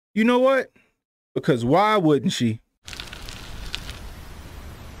You know what? Because why wouldn't she?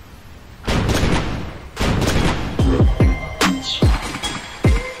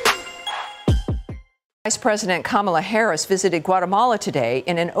 Vice President Kamala Harris visited Guatemala today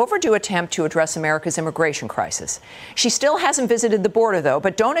in an overdue attempt to address America's immigration crisis. She still hasn't visited the border, though,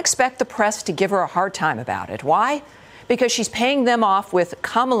 but don't expect the press to give her a hard time about it. Why? Because she's paying them off with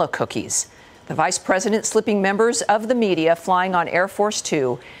Kamala Cookies. The vice president slipping members of the media flying on Air Force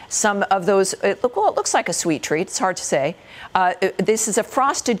Two. Some of those, it looks like a sweet treat. It's hard to say. This is a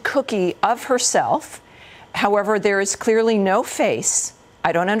frosted cookie of herself. However, there is clearly no face.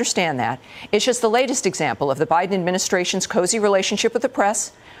 I don't understand that. It's just the latest example of the Biden administration's cozy relationship with the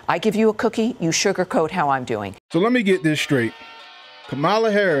press. I give you a cookie, you sugarcoat how I'm doing. So let me get this straight.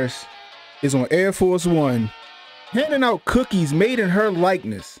 Kamala Harris is on Air Force One handing out cookies made in her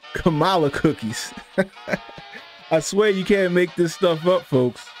likeness. Kamala Cookies. I swear you can't make this stuff up,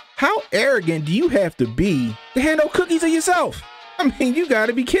 folks. How arrogant do you have to be to hand out cookies of yourself? I mean, you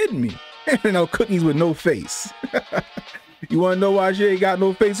gotta be kidding me. Handing out cookies with no face. You wanna know why she ain't got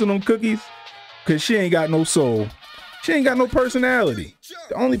no face on them cookies? Cause she ain't got no soul. She ain't got no personality.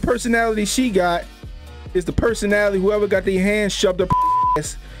 The only personality she got is the personality whoever got their hands shoved up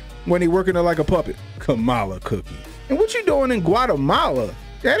ass when they working her like a puppet. Kamala Cookie. And what you doing in Guatemala?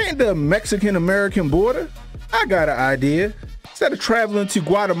 That ain't the Mexican-American border. I got an idea. Instead of traveling to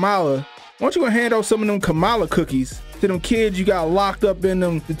Guatemala, why don't you go hand out some of them Kamala Cookies to them kids you got locked up in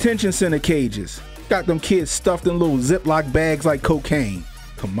them detention center cages? Got them kids stuffed in little Ziploc bags like cocaine.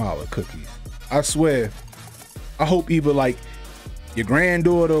 Kamala Cookies. I swear, I hope either like your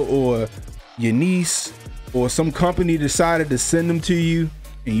granddaughter or your niece or some company decided to send them to you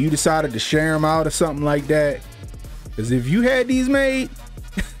and you decided to share them out or something like that. Because if you had these made,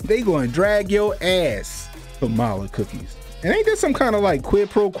 they gonna drag your ass. Kamala Cookies. And ain't there some kind of like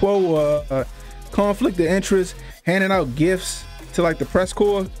quid pro quo or conflict of interest handing out gifts to like the press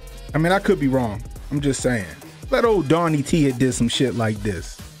corps? I mean, I could be wrong. I'm just saying. Let old Donnie T had did some shit like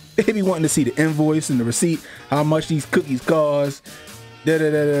this. They be wanting to see the invoice and the receipt, how much these cookies cost,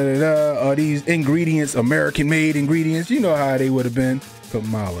 are these ingredients American-made ingredients? You know how they would have been.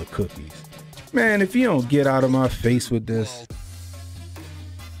 Kamala Cookies. Man, if you don't get out of my face with this.